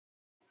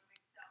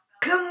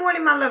Good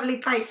morning, my lovely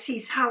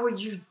Pisces. How are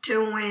you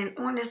doing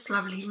on this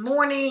lovely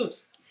morning?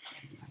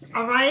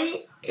 All right.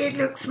 It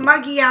looks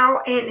muggy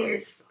out and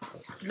it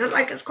looks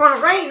like it's going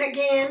to rain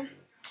again.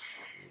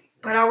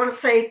 But I want to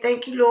say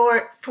thank you,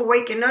 Lord, for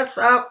waking us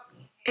up.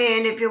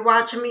 And if you're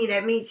watching me,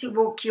 that means He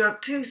woke you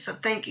up too. So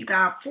thank you,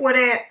 God, for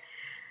that.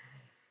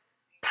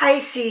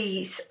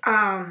 Pisces,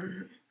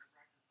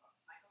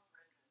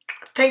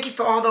 thank you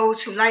for all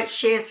those who like,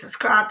 share,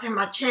 subscribe to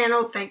my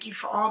channel. Thank you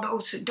for all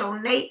those who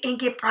donate and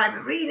get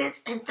private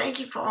readings. And thank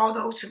you for all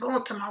those who go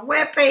onto my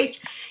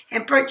webpage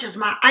and purchase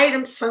my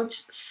items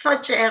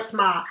such as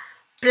my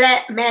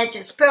Black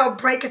Magic Spell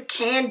Breaker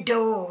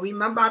candle.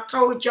 Remember I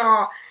told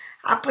y'all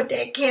I put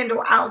that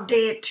candle out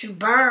there to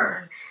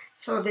burn.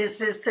 So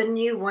this is the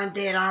new one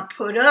that I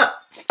put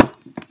up.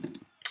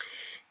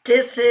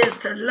 This is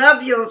the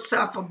Love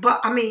Yourself,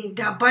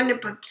 the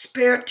Abundant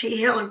Prosperity,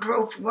 Healing,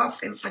 Growth,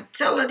 Wealth, and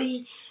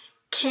Fertility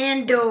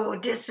candle.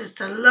 This is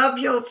the Love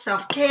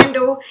Yourself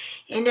candle.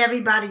 And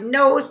everybody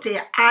knows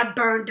that I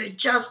burn the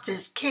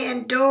Justice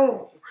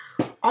candle.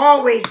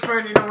 Always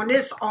burning on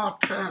this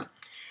altar.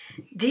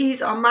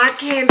 These are my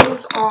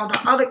candles. All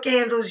the other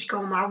candles, you go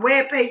on my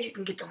webpage, you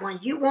can get the one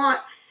you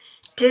want.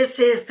 This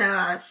is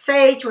the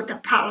Sage with the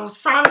Palo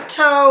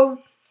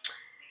Santo.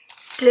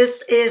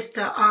 This is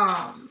the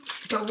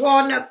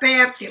walnut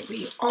bath that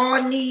we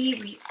all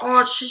need. We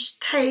all should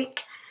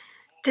take.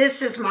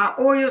 This is my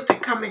oils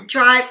that come in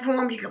dry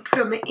form. You can put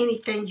them in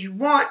anything you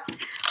want.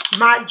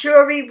 My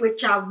jewelry,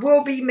 which I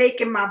will be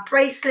making my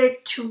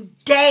bracelet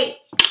today.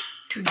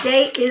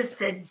 Today is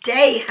the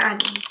day,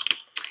 honey.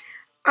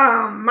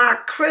 My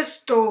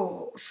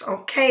crystals,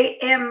 okay,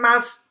 and my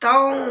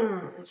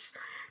stones.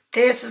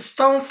 There's a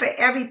stone for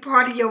every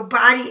part of your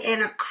body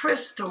and a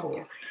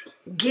crystal.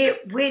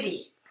 Get with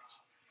it.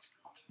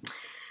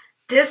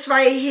 This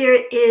right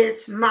here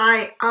is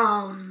my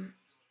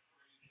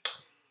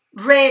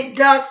red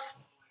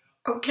dust,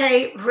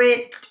 okay,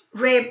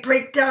 red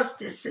brick dust.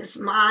 This is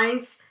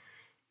mine.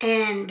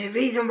 And the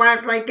reason why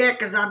it's like that,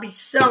 because I'll be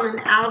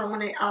selling out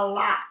on it a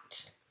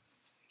lot.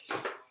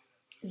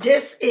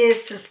 This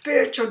is the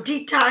spiritual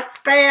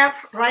detox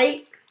bath,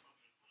 right?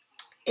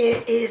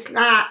 It is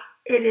not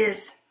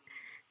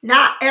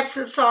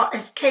Epsom salt,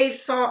 it's cave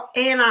salt,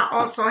 and I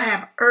also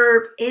have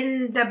herb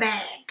in the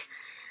bag.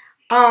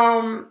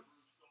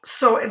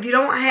 So if you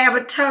don't have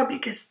a tub, you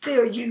can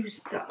still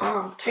use the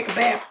take a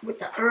bath with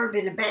the herb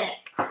in the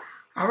bag.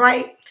 All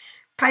right,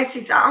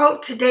 Pisces, I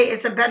hope today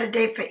is a better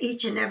day for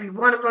each and every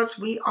one of us.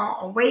 We are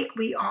awake,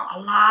 we are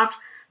alive,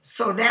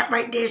 so that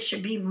right there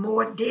should be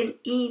more than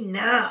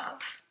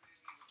enough.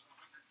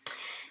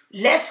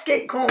 Let's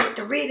get going with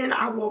the reading.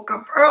 I woke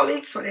up early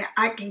so that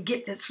I can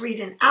get this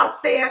reading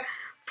out there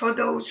for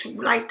those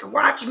who like to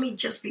watch me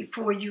just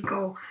before you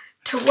go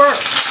to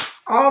work.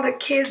 All the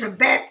kids are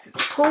back to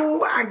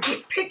school. I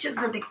get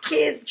pictures of the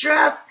kids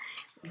dressed,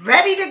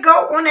 ready to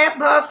go on that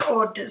bus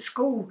or to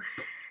school.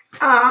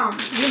 I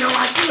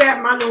do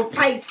have my little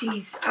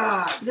Pisces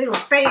little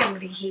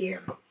family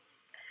here.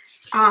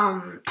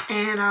 I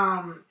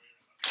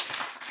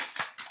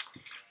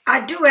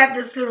do have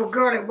this little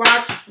girl that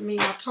watches me.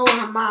 I told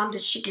her mom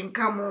that she can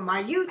come on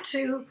my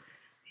YouTube.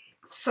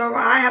 So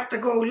I have to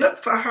go look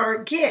for her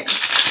again.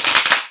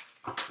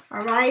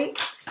 All right.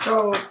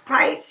 So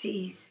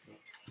Pisces,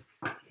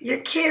 your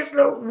kids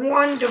look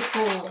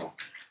wonderful.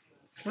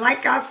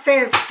 Like I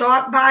said,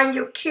 start buying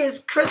your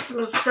kids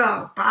Christmas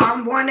stuff. Buy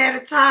them one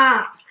at a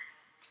time.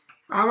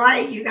 All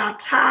right. You got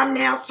time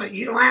now, so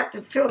you don't have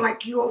to feel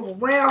like you're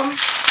overwhelmed.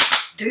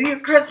 Do your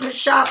Christmas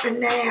shopping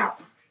now.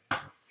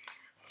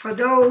 For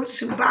those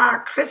who buy a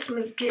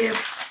Christmas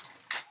gift,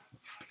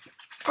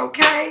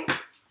 okay?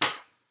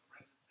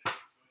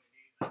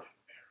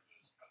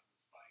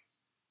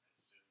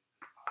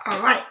 All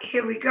right,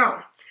 here we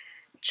go.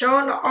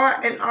 Jonah,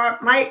 Art, and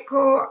Art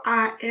Michael,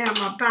 I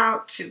am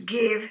about to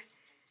give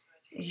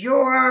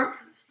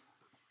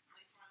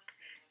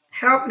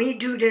help me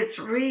do this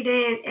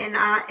reading, and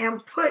I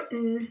am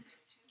putting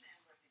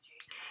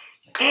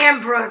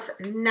Amber's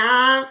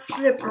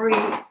non-slippery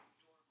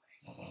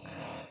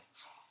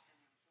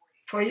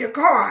for your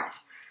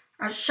cards.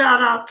 A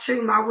shout out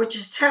to my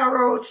Witches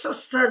Tarot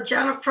sister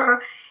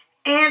Jennifer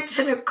and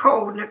to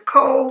Nicole.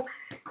 Nicole,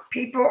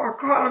 people are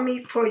calling me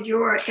for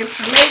your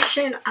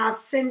information. I'll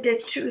send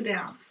it to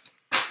them.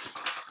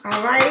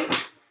 All right?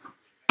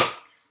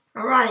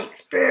 All right.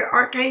 Spirit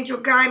Archangel,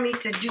 guide me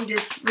to do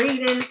this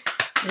reading.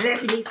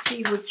 Let me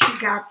see what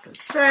you got to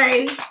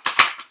say.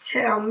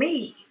 Tell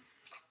me.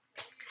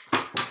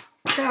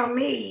 Tell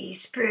me,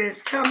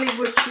 spirits. Tell me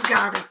what you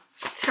got to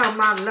tell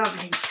my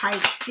lovely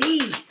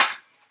Pisces.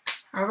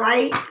 All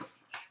right?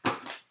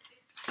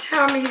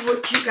 Tell me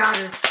what you got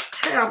to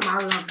tell my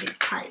lovely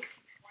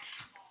Pisces.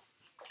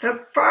 The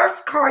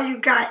first card you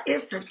got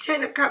is the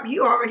Ten of Cups.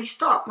 You already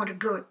start with a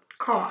good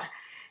card.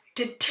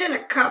 The Ten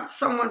of Cups,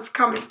 someone's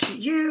coming to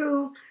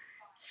you.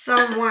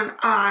 Someone,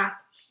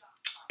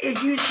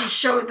 it usually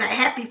shows the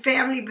happy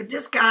family, but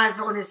this guy's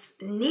on his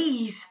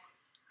knees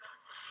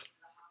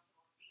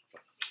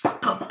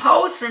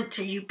proposing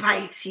to you,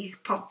 Pisces,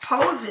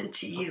 proposing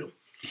to you.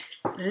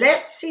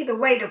 Let's see the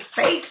way the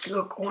face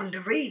look on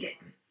the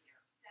reading.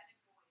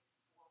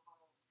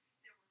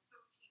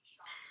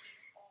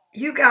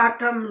 You got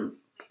them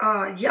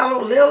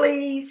yellow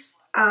lilies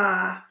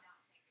and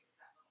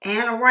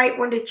a white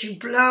one that you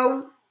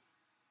blow.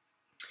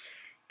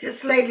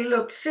 This lady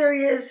looks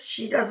serious.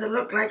 She doesn't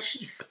look like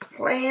she's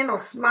playing or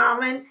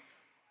smiling.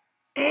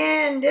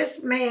 And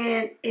this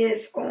man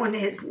is on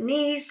his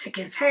knees, took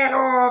his hat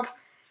off.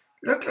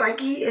 Looks like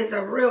he is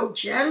a real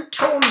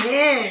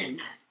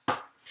gentleman.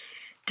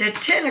 The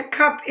Ten of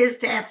Cups is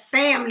that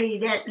family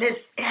that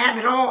let's have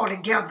it all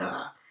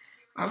together.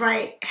 All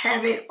right,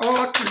 have it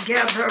all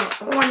together.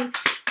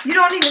 You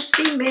don't even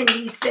see men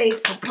these days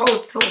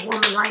propose to a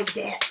woman like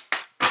that.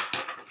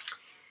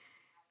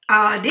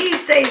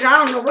 These days,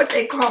 I don't know what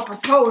they call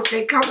propose.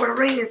 They come with a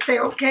ring and say,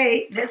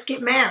 okay, let's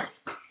get married.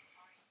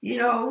 You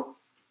know.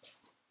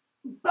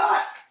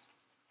 But,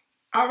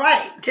 all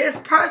right, this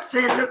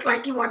person looks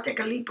like he want to take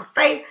a leap of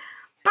faith.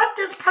 But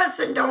this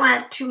person don't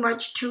have too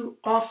much to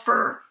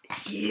offer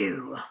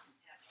you.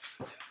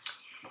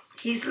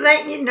 He's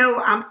letting you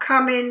know I'm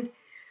coming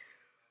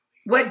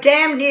with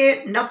damn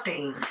near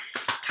nothing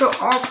to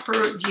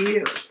offer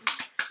you.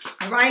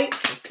 All right,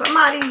 so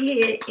somebody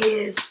here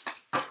is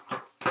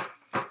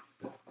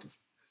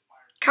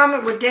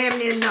coming with damn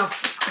near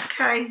nothing,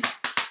 okay?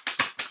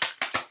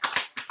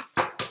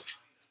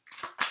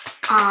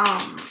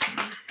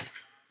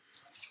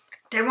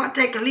 They want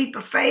to take a leap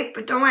of faith,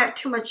 but don't have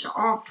too much to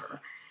offer.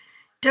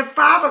 The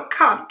Five of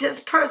Cups, this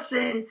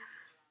person,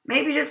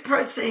 maybe this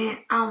person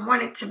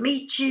wanted to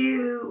meet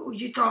you.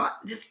 You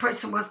thought this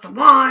person was the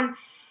one.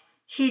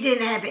 He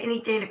didn't have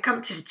anything to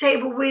come to the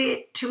table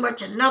with, too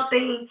much of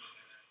nothing.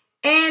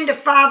 And the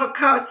Five of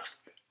Cups,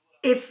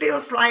 it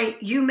feels like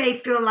you may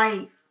feel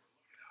like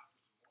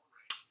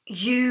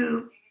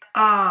you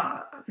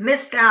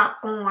missed out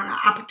on an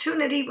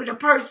opportunity with a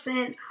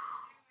person,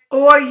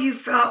 or you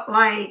felt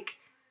like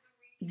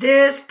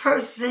this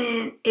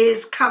person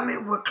is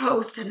coming with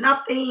close to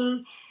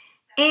nothing,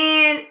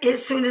 and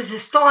as soon as it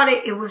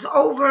started, it was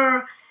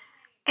over,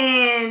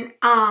 and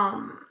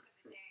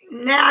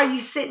now you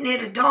sitting there,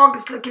 the dog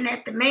is looking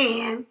at the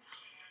man,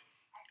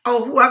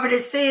 or whoever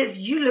this is,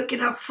 you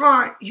looking up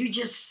front, you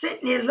just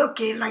sitting there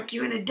looking like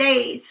you're in a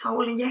daze,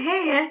 holding your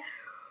hand,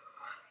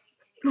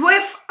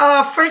 with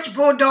a French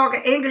bulldog,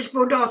 an English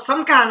bulldog,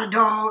 some kind of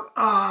dog,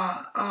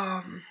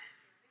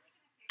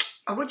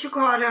 what you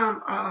call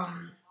them,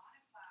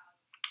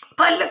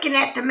 but looking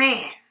at the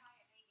man,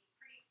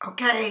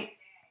 okay?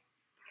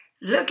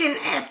 Looking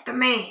at the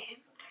man.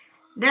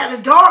 Now,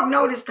 the dog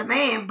noticed the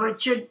man,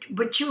 but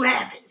you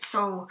haven't.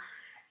 So,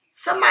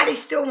 somebody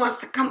still wants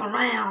to come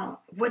around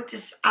with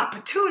this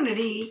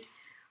opportunity,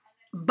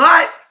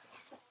 but,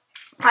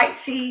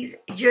 Pisces,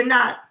 you're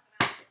not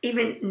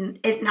even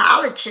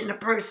acknowledging the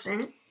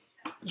person.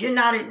 You're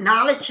not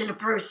acknowledging the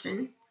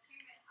person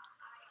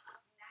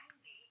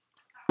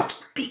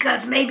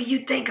because maybe you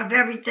think of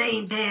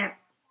everything that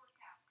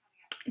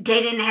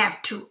they didn't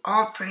have to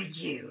offer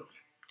you.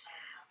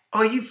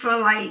 Or you feel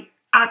like,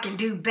 I can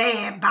do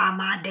bad by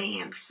my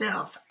damn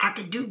self. I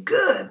can do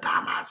good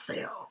by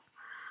myself.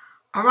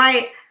 All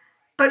right?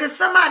 But there's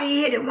somebody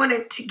here that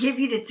wanted to give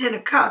you the Ten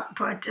of Cups,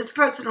 but this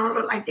person don't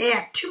look like they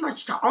have too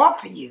much to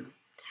offer you.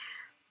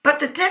 But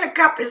the Ten of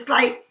Cups is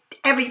like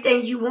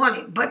everything you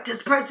wanted, but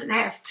this person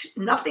has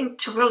nothing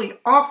to really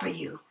offer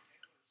you.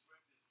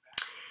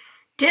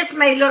 This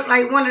may look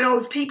like one of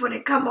those people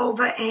that come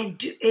over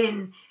and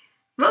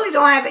really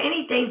don't have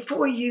anything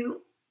for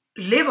you,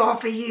 live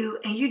off of you,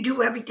 and you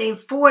do everything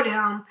for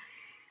them,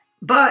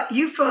 but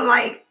you feel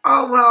like,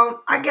 oh,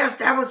 well, I guess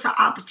that was an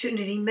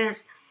opportunity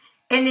missed.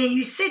 And then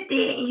you sit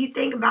there and you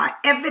think about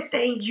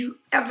everything you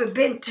ever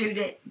been to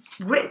that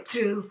went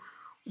through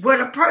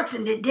with a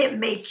person that didn't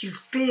make you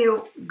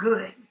feel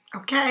good,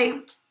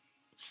 okay?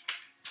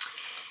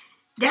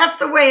 That's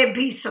the way it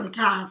be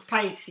sometimes,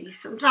 Pisces.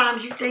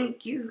 Sometimes you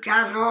think you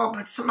got it all,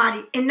 but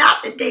somebody, and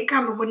not that they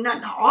coming with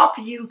nothing to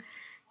offer you,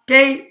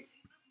 they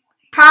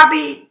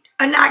probably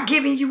are not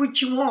giving you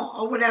what you want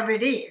or whatever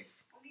it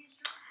is.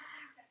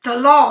 The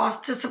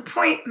loss,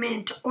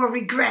 disappointment, or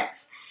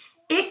regrets.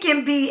 It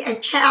can be a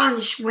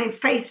challenge when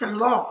facing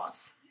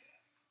loss.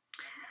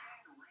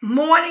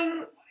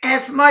 Mourning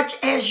as much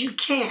as you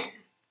can.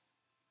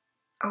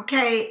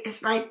 Okay?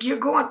 It's like you're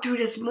going through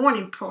this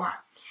mourning part.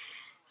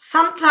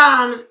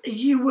 Sometimes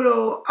you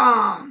will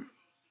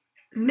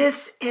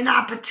miss an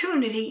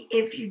opportunity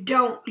if you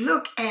don't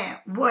look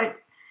at what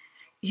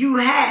you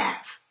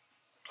have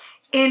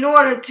in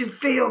order to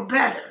feel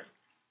better.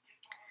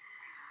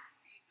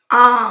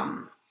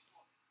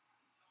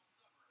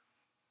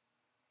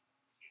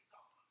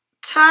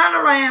 Turn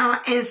around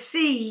and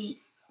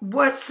see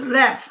what's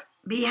left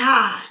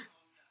behind,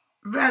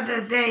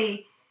 rather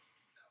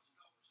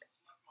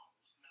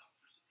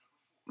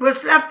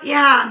what's left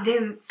behind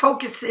than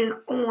focusing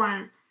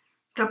on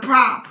the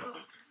problem.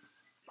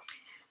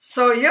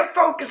 So you're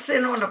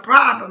focusing on the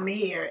problem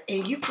here,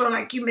 and you feel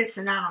like you're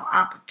missing out on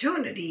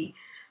opportunity,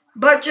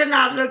 but you're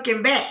not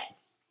looking back.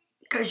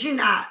 Because you're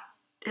not,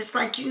 it's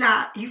like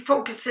you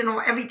focusing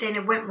on everything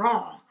that went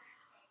wrong.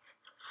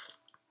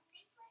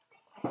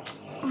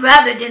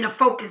 Rather than to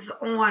focus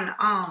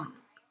on,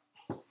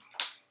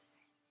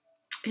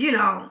 you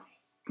know,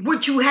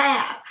 what you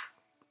have,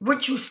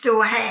 what you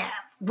still have,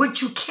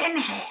 what you can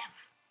have.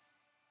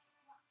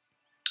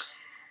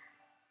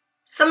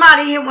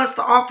 Somebody here wants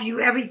to offer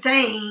you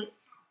everything,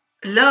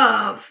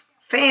 love,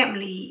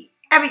 family,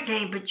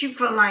 everything, but you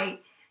feel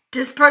like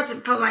this person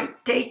feel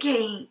like they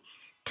can't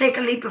take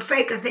a leap of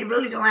faith because they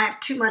really don't have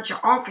too much to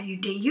offer you.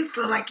 Then you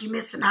feel like you're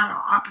missing out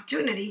on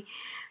opportunity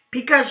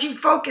because you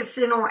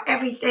focusing on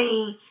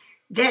everything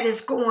that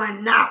is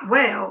going not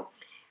well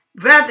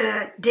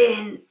rather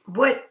than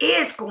what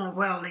is going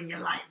well in your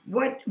life.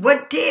 What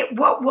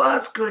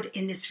was good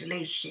in this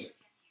relationship?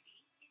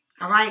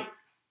 All right?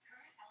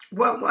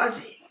 What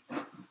was it?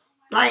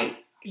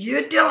 Like,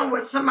 you're dealing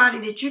with somebody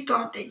that you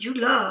thought that you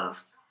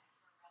love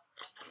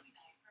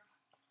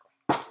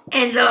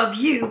and love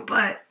you,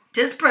 but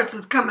this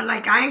person's coming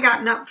like, I ain't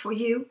got nothing for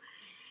you.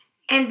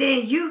 And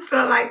then you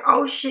feel like,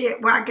 oh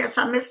shit, well, I guess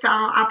I missed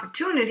out on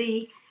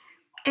opportunity.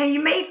 And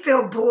you may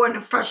feel bored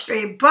and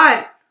frustrated,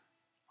 but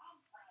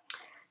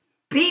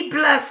be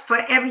blessed for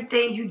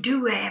everything you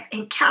do have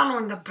and count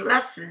on the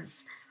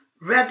blessings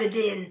rather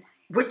than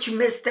what you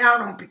missed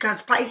out on.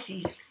 Because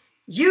Pisces,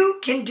 you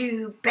can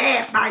do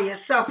bad by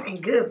yourself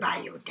and good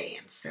by your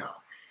damn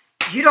self.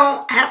 You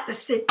don't have to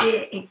sit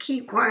there and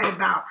keep worrying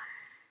about.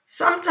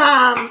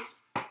 Sometimes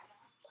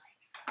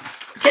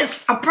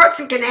just a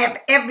person can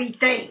have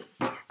everything,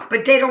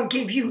 but they don't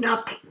give you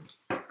nothing.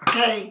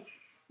 Okay?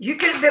 You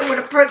could have been with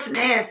a person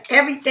that has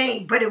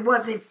everything, but it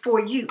wasn't for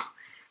you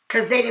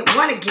because they didn't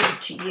want to give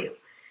it to you.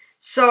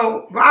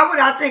 So why would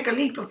I take a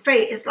leap of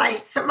faith? It's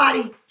like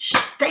somebody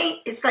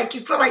think, it's like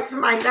you feel like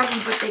somebody loves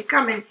you, but they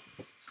coming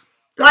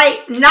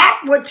like not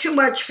with too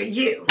much for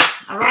you.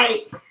 All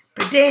right.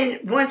 But then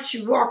once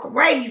you walk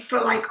away, you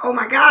feel like, oh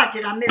my God,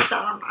 did I miss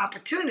out on the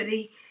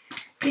opportunity?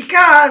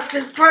 Because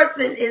this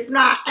person is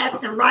not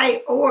acting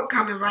right or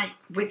coming right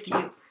with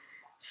you.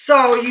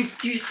 So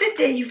you sit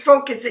there, you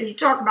focus, and you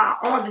talk about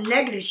all the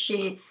negative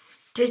shit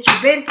that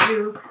you've been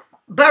through.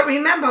 But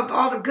remember of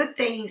all the good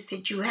things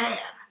that you have.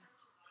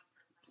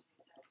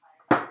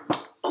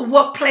 Or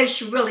what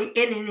place you're really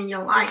in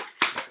your life.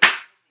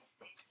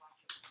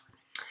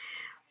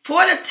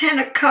 For the 10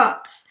 of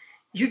Cups,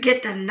 you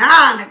get the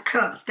 9 of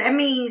Cups. That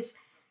means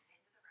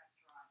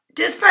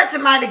this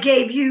person might have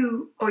gave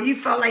you, or you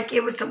felt like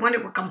it was the one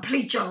that would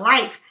complete your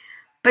life.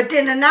 But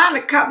then the 9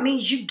 of Cups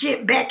means you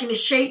get back in the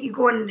shape, you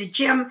going to the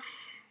gym,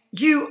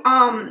 you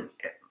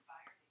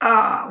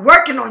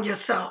working on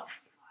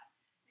yourself.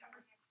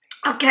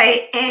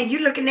 Okay, and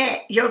you looking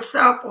at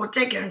yourself or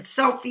taking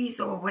selfies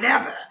or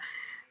whatever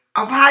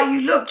of how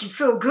you look, you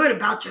feel good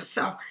about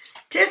yourself.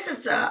 This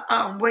is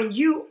when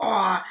you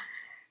are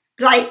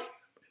like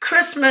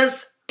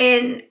Christmas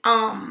in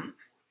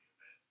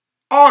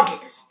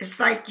August. It's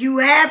like you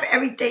have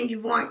everything you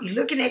want. You're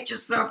looking at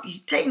yourself.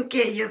 You're taking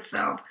care of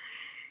yourself.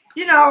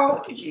 You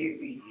know,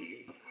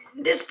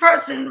 this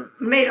person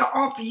made an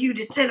offer you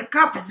the 10 of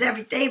Cups is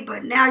everything,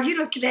 but now you're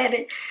looking at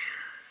it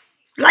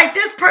like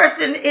this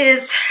person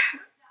is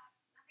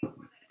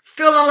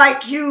feeling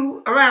like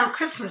you around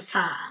Christmas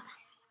time.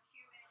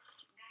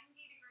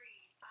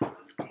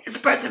 This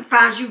person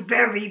finds you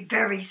very,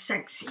 very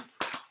sexy.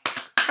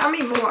 Tell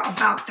me more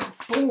about the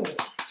Fool.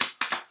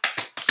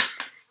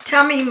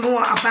 Tell me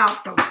more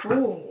about the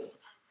Fool.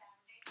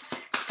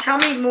 Tell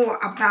me more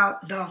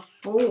about the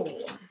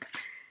Fool.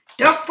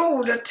 The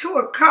Fool, the 2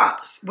 of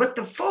Cups. What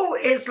the Fool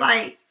is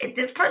like,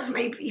 this person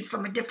may be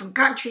from a different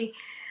country,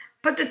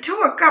 but the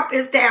 2 of Cups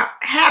is that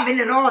having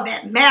it all,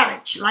 that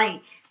marriage,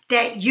 like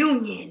that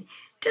union.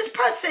 This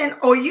person,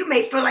 or you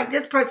may feel like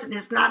this person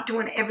is not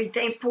doing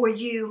everything for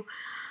you,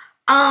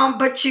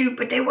 but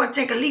they want to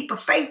take a leap of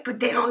faith, but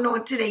they don't know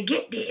until they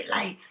get there.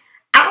 Like,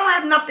 I don't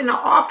have nothing to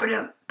offer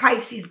the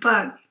Pisces,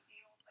 but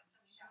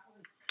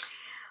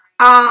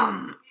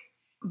I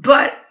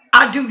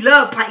do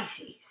love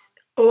Pisces.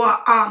 Or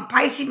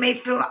Pisces may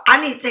feel,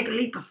 I need to take a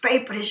leap of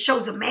faith, but it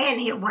shows a man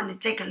here wanting to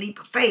take a leap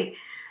of faith.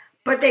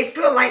 But they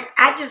feel like,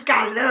 I just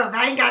got love.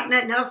 I ain't got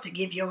nothing else to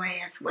give your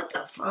ass. What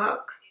the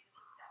fuck?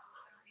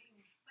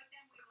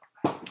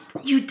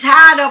 You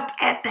tied up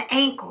at the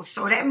ankle.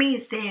 So that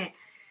means that,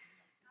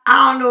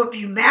 I don't know if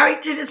you're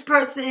married to this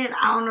person.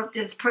 I don't know if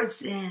this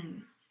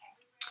person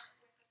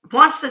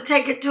wants to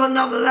take it to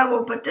another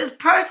level. But this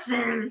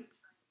person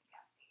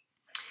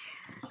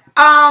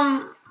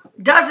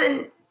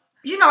doesn't,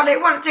 you know, they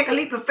want to take a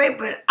leap of faith,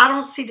 but I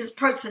don't see this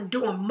person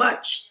doing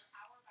much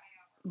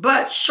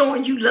but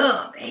showing you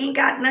love. They ain't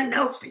got nothing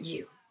else for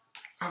you.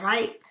 All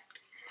right?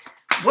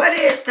 What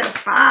is the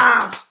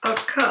 5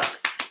 of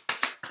Cups?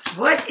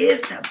 What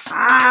is the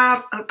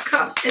 5 of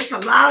Cups? It's a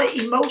lot of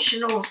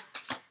emotional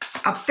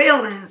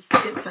feelings.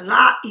 It's a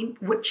lot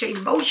with your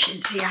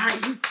emotions here. How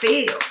you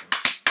feel.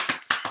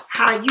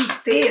 How you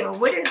feel.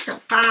 What is the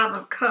 5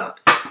 of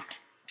Cups?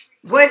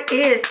 What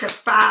is the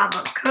 5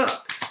 of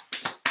Cups?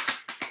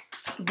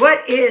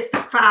 what is the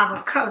Five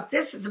of Cups?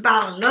 This is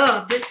about a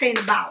love. This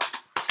ain't about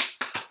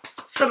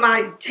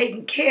somebody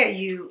taking care of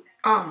you.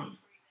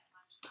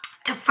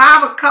 The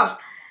Five of Cups,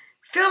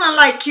 feeling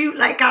like you,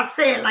 like I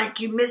said, like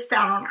you missed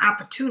out on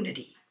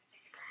opportunity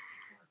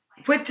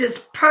with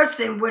this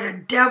person with a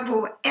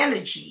devil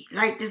energy.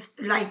 Like this,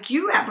 like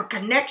you have a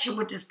connection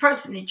with this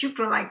person that you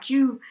feel like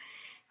you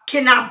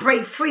cannot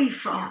break free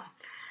from.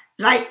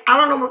 Like, I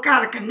don't know what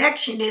kind of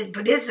connection it is,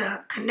 but it's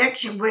a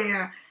connection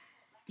where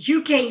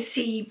you can't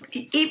see,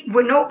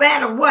 with no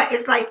matter what,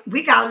 it's like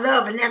we got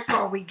love and that's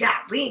all we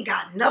got. We ain't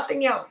got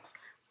nothing else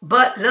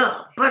but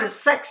love, but a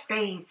sex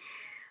thing.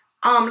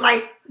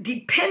 Like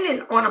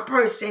dependent on a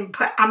person,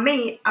 but I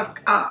mean,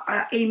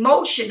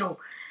 emotional.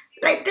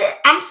 Like that,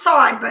 I'm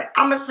sorry, but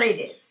I'm gonna say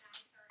this.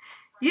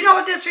 You know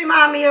what this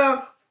remind me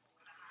of?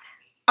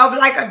 Of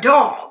like a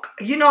dog.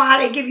 You know how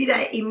they give you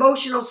that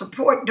emotional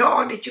support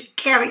dog that you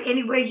carry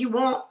anywhere you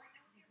want?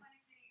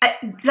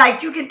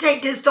 Like you can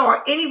take this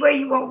dog anywhere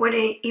you want with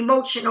an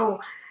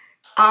emotional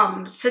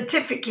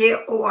certificate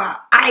or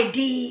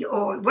ID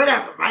or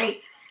whatever, right?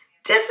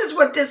 This is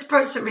what this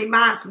person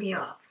reminds me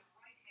of.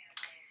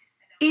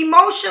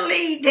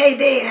 Emotionally, they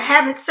there.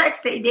 Having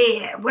sex, they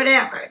there.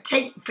 Whatever.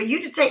 For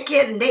you to take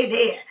care of them, they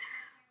there.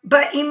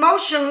 But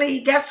emotionally,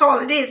 that's all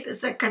it is.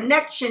 It's a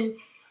connection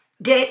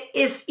that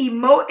is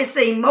it's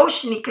an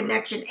emotional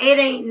connection. It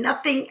ain't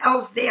nothing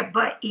else there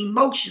but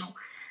emotional.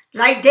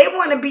 Like they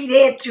want to be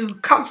there to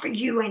comfort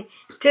you and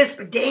this,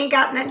 but they ain't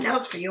got nothing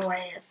else for your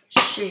ass.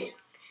 Shit.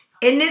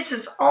 And this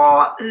is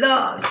all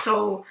love.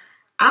 So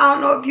I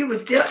don't know if you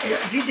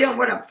dealing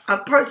with a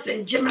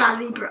person, Gemini,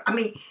 Libra,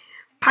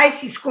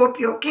 Pisces,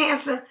 Scorpio,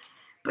 Cancer.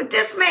 But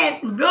this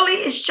man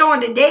really is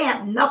showing that they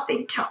have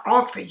nothing to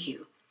offer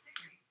you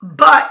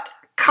but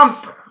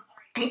comfort.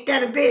 Ain't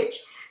that a bitch?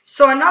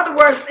 So in other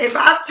words, if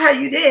I tell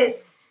you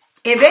this,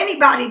 if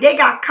anybody, they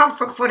got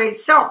comfort for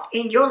themselves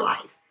in your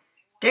life.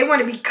 They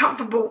want to be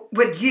comfortable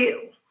with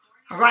you.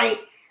 All right?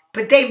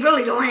 But they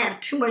really don't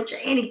have too much of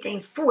anything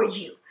for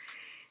you.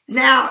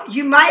 Now,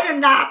 you might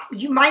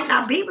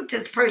not be with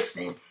this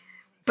person,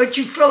 but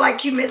you feel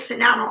like you're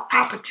missing out on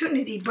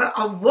opportunity. But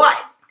of what?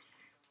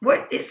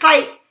 What it's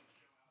like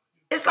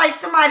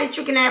somebody that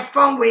you can have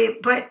fun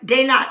with, but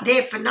they're not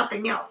there for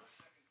nothing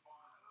else.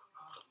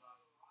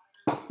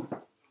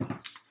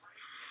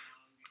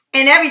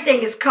 And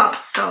everything is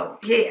cups. So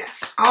yeah,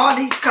 all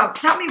these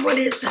cups. Tell me what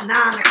is the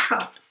Nine of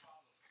Cups.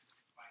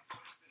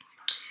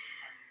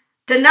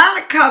 The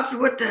Nine of Cups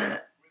with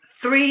the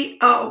Three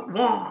of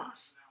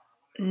Wands.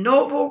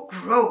 Noble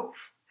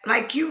growth.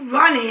 Like you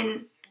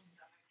running.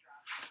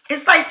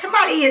 It's like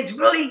somebody is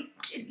really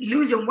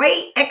losing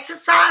weight,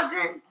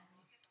 exercising,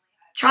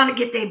 trying to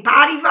get their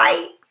body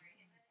right.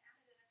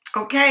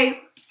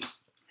 Okay?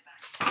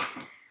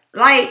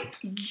 Like,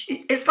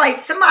 it's like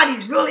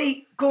somebody's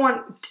really going,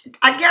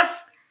 I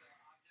guess,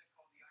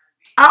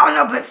 I don't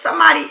know, but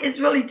somebody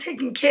is really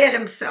taking care of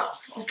themselves.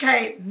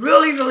 Okay?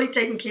 Really, really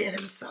taking care of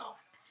themselves.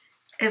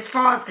 As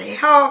far as their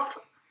health,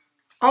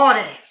 all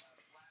that.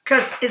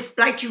 Because it's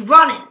like you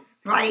running,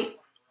 right?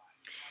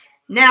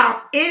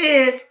 Now, it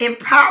is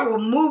empower,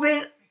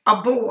 moving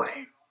aboard.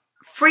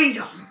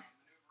 Freedom.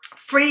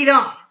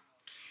 Freedom.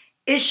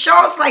 It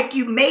shows like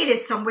you made it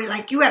somewhere,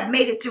 like you have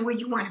made it to where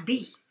you want to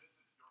be.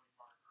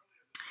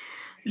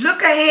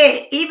 Look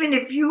ahead, even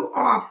if you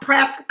are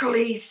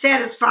practically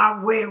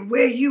satisfied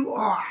where you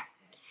are.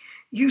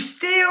 You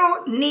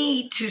still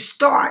need to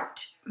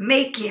start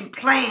making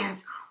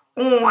plans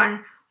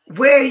on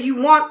where you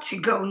want to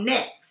go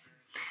next.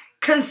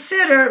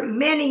 Consider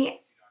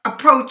many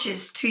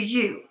approaches to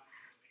you,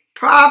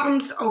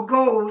 problems or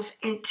goals,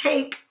 and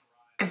take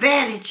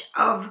advantage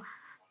of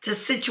the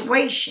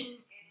situation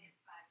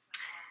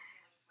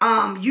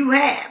you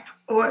have.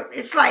 Or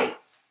it's like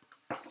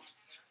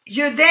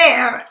you're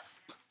there,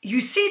 you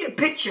see the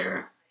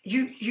picture,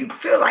 you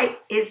feel like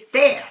it's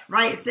there,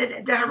 right? It's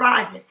at the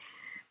horizon.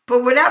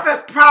 But whatever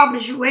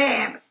problems you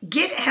have,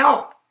 get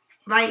help,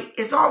 right?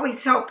 It's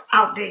always help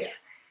out there.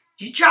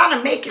 You're trying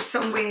to make it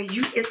somewhere.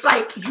 It's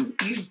like you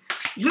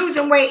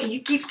losing weight and you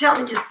keep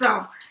telling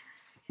yourself,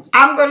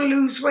 I'm going to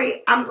lose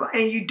weight.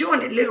 And you're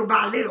doing it little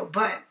by little.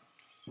 But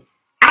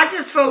I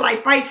just feel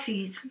like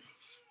Pisces,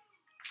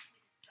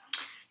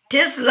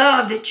 this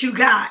love that you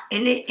got,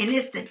 and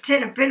it's the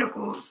Ten of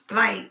Pentacles,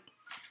 like,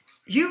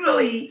 you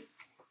really,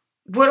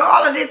 with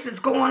all of this is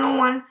going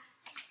on,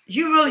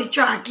 you really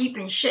trying to keep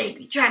in shape.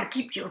 You're trying to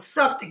keep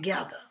yourself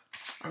together.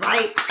 All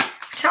right?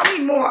 Tell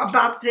me more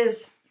about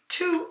this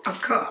Two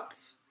of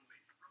Cups.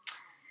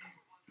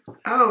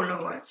 Oh,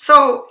 Lord.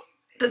 So,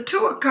 the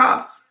Two of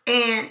Cups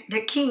and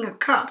the King of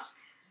Cups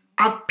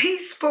are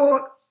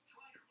peaceful,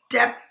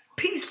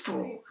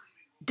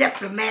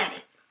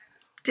 diplomatic.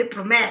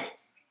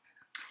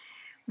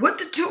 With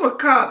the Two of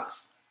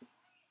Cups,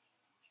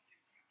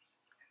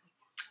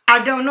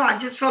 I don't know. I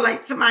just feel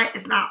like somebody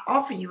is not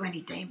offering you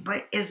anything,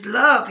 but it's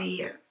love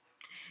here.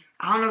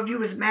 I don't know if you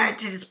was married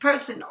to this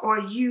person or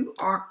you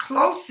are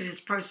close to this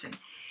person.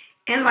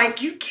 And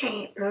like you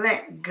can't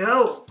let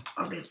go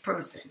of this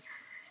person.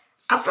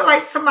 I feel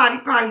like somebody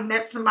probably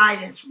met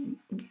somebody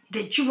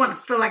that you want to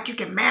feel like you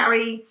can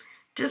marry.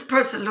 This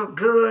person look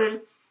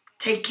good,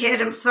 take care of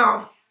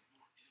themselves.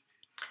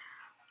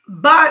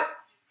 But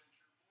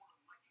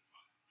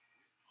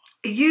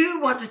you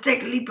want to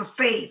take a leap of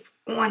faith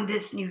on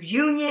this new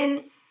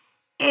union.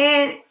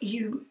 And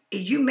you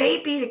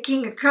may be the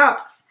King of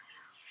Cups.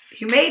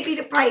 You may be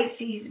the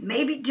Pisces.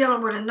 Maybe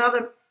dealing with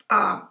another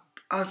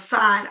a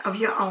sign of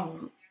your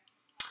own.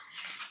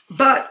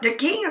 But the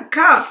King of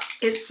Cups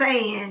is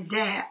saying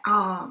that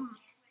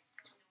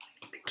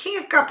the King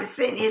of Cups is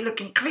sitting here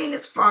looking clean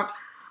as fuck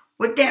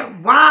with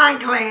that wine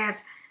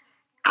glass.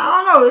 I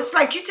don't know. It's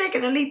like you're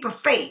taking a leap of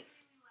faith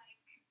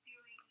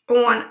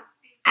on.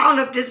 I don't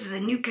know if this is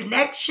a new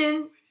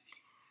connection.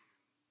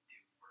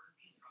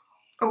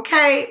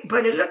 Okay,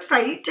 but it looks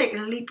like you're taking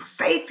a leap of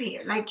faith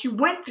here. Like you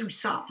went through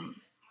something.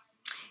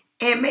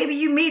 And maybe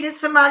you meeting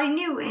somebody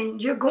new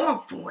and you're going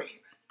for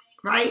it.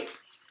 Right?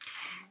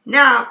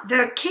 Now,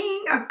 the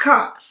King of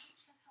Cups.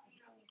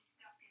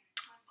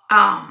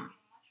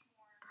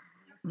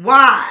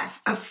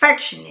 Wise,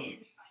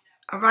 affectionate.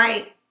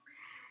 Alright?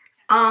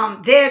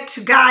 There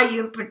to guide you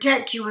and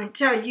protect you and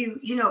tell you,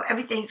 you know,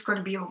 everything's going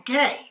to be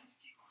okay.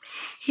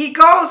 He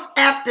goes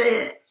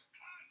after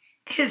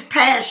his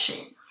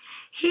passion.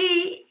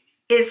 He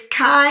is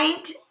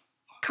kind,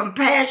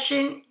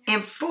 compassion,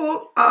 and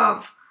full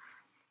of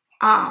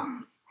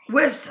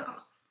wisdom.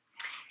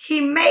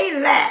 He may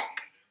lack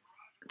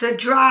the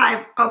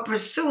drive of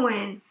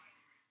pursuing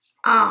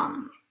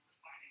the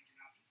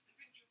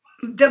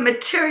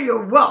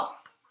material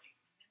wealth.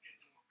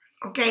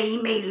 Okay,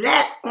 he may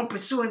lack on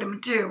pursuing the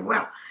material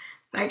wealth.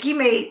 Like he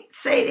may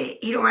say that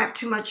he don't have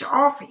too much to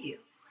offer you.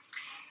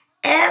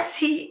 As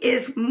he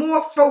is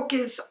more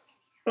focused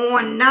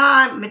on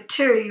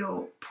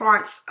non-material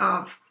parts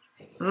of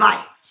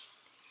life.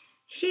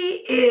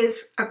 He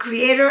is a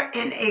creator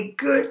and a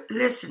good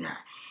listener.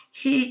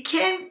 He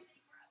can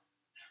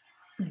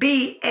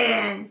be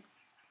an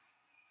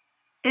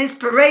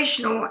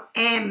inspirational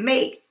and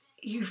make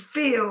you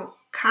feel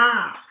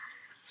calm.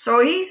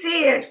 So he's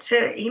here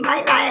he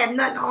might not have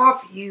nothing to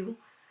offer you,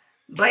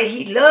 but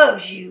he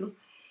loves you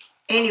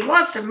and he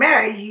wants to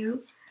marry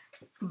you,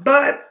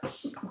 but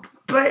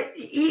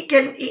he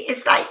can,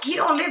 it's like he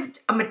don't live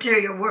a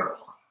material world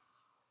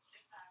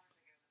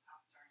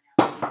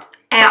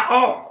at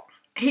all.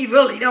 He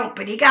really don't,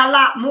 but he got a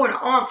lot more to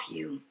offer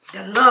you.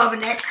 The love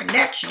and that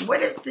connection.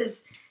 What is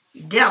this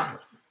devil?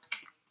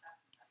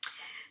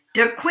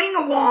 The Queen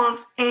of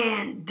Wands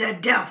and the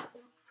devil.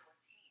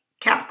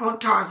 Capricorn,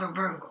 Taurus, or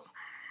Virgo.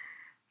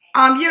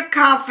 You're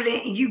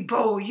confident and you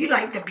bold. You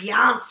like the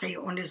Beyonce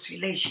on this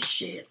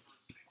relationship.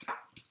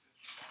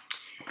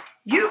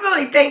 You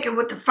really thinking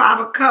with the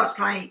Five of Cups,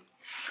 like,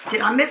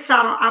 did I miss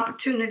out on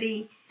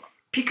opportunity?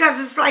 Because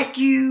it's like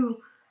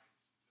you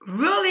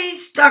really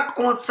stuck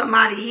on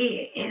somebody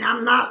here. And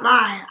I'm not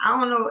lying. I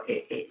don't know.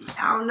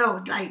 I don't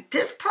know. Like,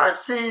 this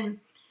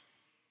person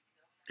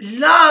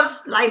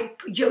loves,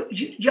 like,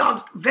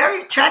 y'all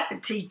very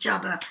attracted to each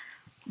other.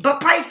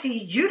 But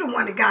Pisces, you the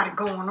one that got it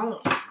going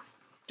on.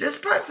 This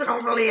person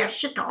don't really have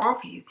shit to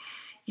offer you.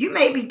 You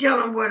may be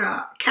dealing with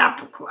a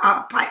Capricorn,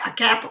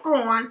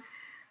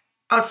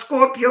 a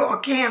Scorpio, a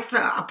Cancer,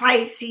 a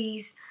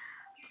Pisces.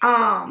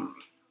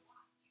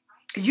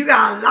 You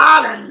got a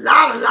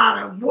lot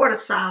of water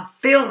sign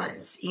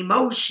feelings,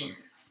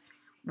 emotions.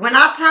 When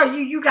I tell you,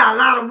 you got a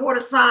lot of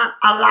water sign.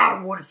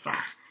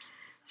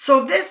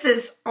 So this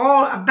is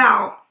all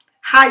about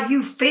how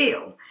you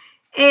feel.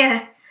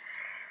 And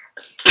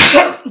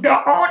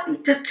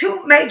the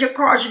two major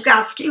cards you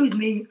got,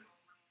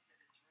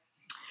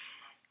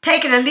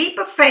 taking a leap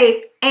of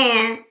faith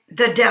and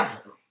the devil.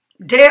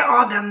 There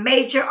are the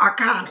major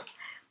arcanas.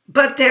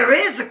 But there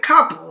is a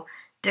couple,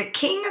 the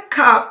King of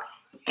Cups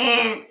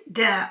and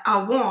the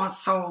Wands.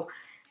 So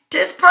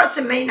this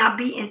person may not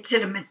be into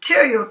the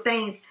material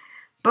things,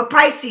 but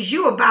Pisces,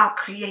 you about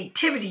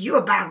creativity. You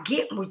about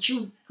getting what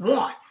you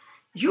want.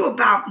 You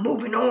about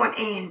moving on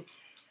and,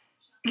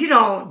 you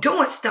know,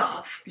 doing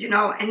stuff, you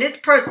know. And this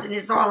person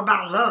is all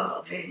about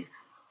love and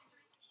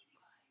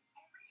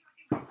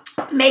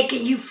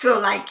making you feel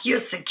like you're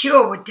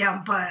secure with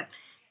them, but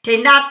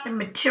they're not the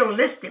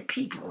materialistic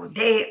people.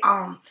 They,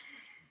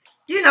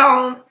 you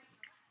know,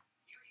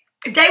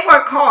 they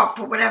work hard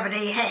for whatever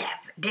they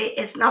have.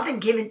 It's nothing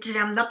given to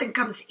them. Nothing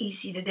comes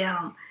easy to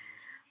them.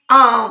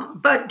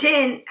 But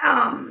then,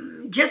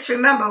 just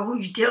remember who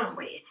you're dealing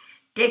with.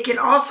 They can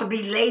also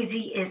be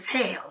lazy as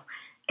hell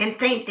and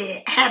think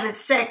that having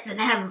sex and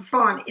having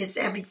fun is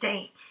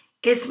everything.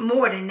 It's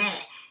more than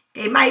that.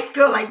 They might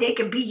feel like they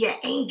can be your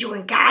angel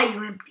and guide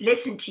you and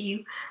listen to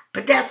you,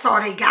 but that's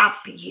all they got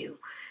for you.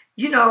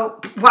 You know,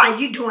 while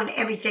you're doing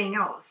everything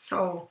else.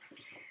 So,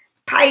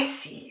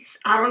 Pisces,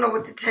 I don't know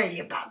what to tell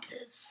you about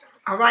this.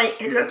 All right?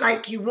 It looked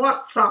like you want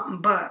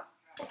something, but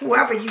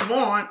whoever you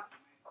want,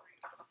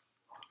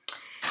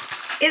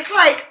 it's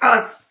like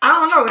us. I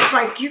don't know. It's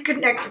like you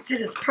connected to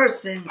this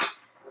person.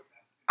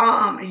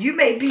 You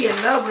may be in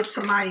love with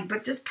somebody,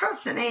 but this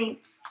person ain't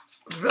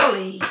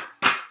really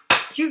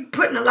You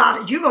putting a lot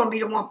of, you're going to be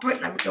the one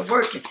putting the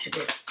work into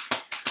this.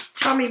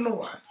 Tell me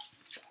more.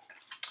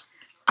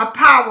 A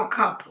power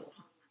couple.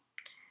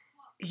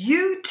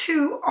 You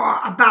two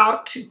are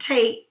about to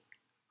take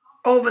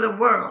over the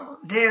world.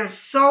 There's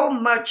so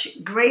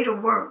much greater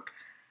work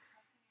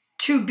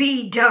to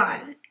be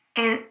done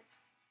and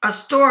a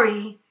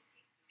story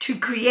to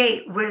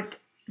create with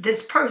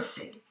this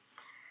person.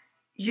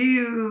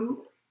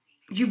 You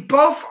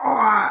both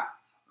are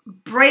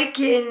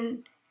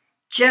breaking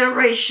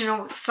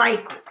generational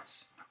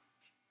cycles.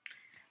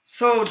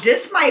 So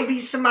this might be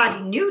somebody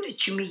new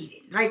that you're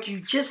meeting. Like you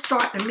just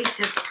starting to meet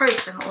this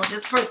person, or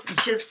this person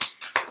just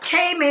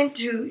came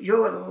into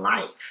your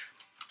life.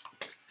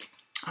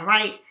 All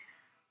right.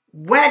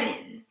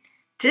 Wedding.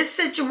 This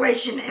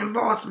situation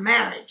involves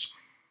marriage.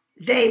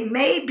 They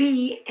may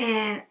be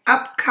an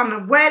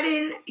upcoming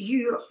wedding,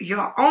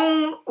 your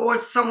own or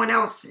someone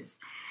else's.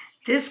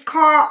 This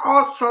card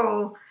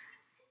also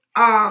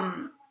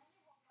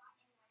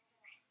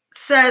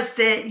says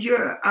that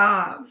you're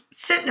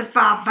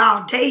signify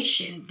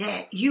validation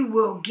that you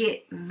will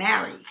get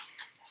married.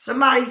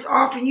 Somebody's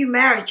offering you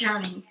marriage,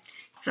 honey.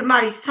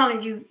 Somebody's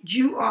telling you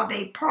you are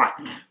their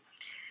partner.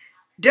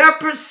 The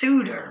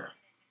pursuer.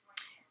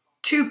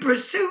 To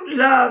pursue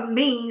love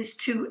means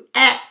to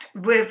act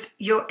with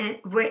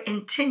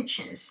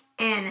intentions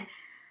and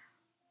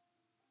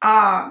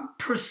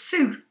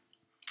pursuit.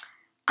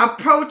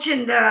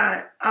 Approaching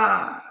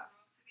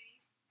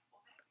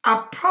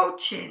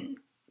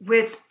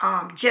with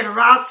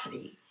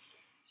generosity,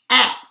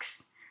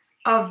 acts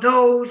of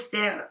those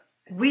that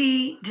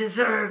we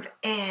deserve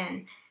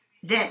and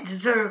that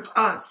deserve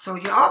us. So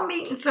y'all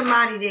meeting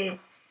somebody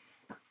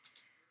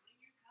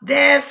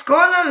that's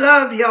gonna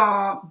love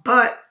y'all,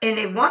 and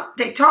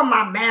they talk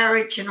about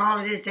marriage and all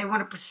of this. They want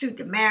to pursue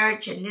the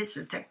marriage, and this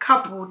is the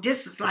couple.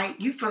 This is like,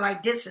 you feel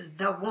like this is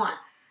the one.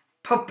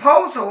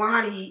 Proposal,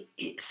 honey.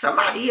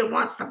 Somebody here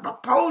wants to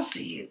propose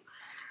to you.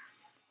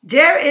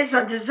 There is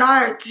a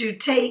desire to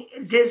take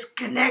this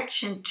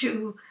connection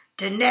to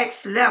the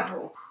next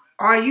level.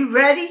 Are you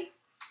ready?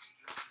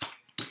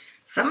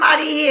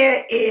 Somebody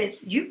here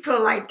you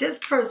feel like this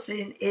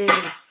person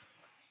is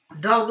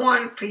the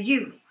one for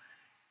you.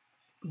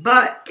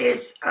 But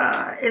it's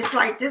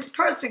like this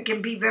person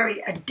can be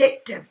very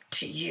addictive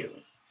to you.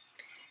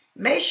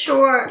 Make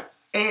sure,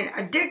 and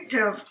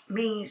addictive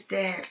means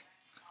that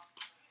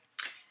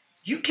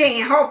you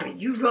can't help it.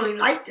 You really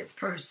like this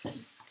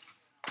person,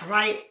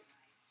 right?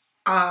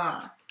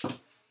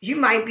 You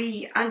might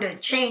be under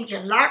change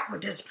and lock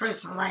with this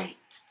person. Like,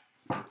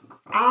 I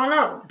don't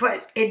know.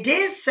 But it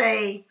did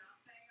say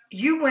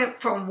you went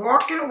from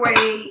walking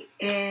away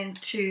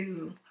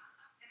into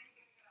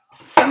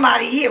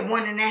somebody here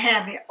wanting to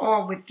have it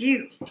all with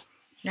you.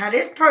 Now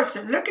this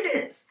person, look at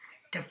this.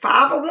 The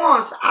 5 of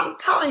Wands. I'm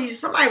telling you,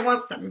 somebody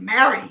wants to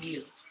marry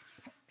you.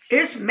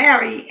 It's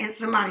married in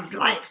somebody's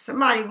life.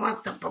 Somebody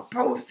wants to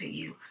propose to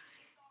you.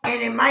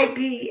 And it might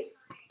be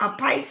a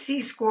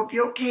Pisces,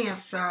 Scorpio,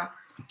 Cancer,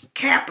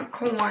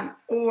 Capricorn,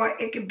 or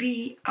it could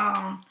be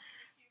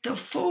the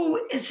Fool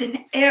is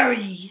in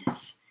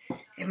Aries.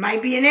 It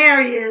might be in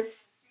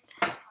Aries.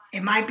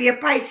 It might be a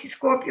Pisces,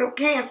 Scorpio,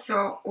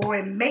 Cancer, or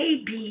it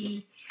may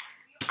be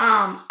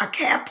a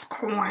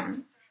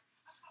Capricorn.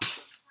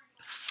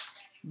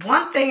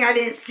 One thing I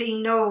didn't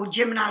see, no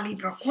Gemini,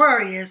 Libra,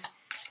 Aquarius.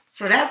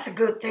 So that's a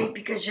good thing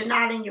because you're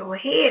not in your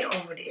head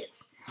over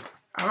this.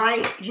 All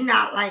right? You're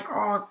not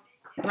all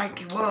like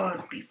you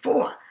was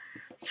before.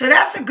 So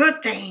that's a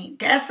good thing.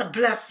 That's a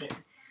blessing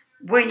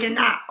when you're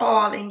not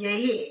all in your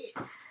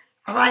head.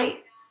 All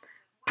right?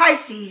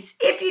 Pisces,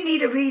 if you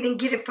need a reading,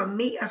 get it from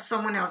me or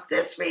someone else.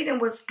 This reading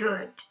was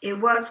good.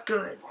 It was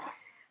good.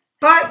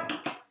 But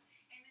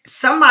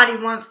somebody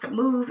wants to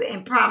move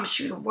and promise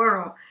you the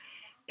world.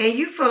 And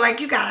you feel like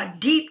you got a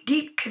deep,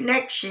 deep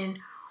connection,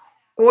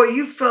 or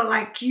you feel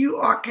like you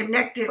are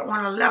connected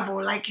on a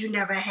level like you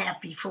never had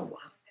before.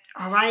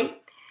 All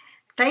right?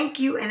 Thank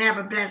you and have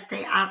a blessed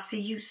day. I'll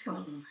see you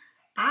soon.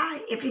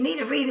 Bye. If you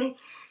need a reading,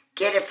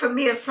 get it from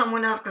me or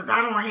someone else because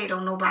I don't hate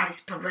on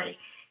nobody's parade.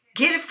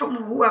 Get it from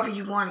whoever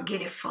you want to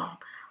get it from.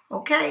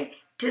 Okay?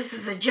 This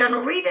is a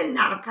general reading,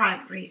 not a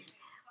private reading.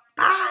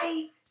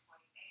 Bye.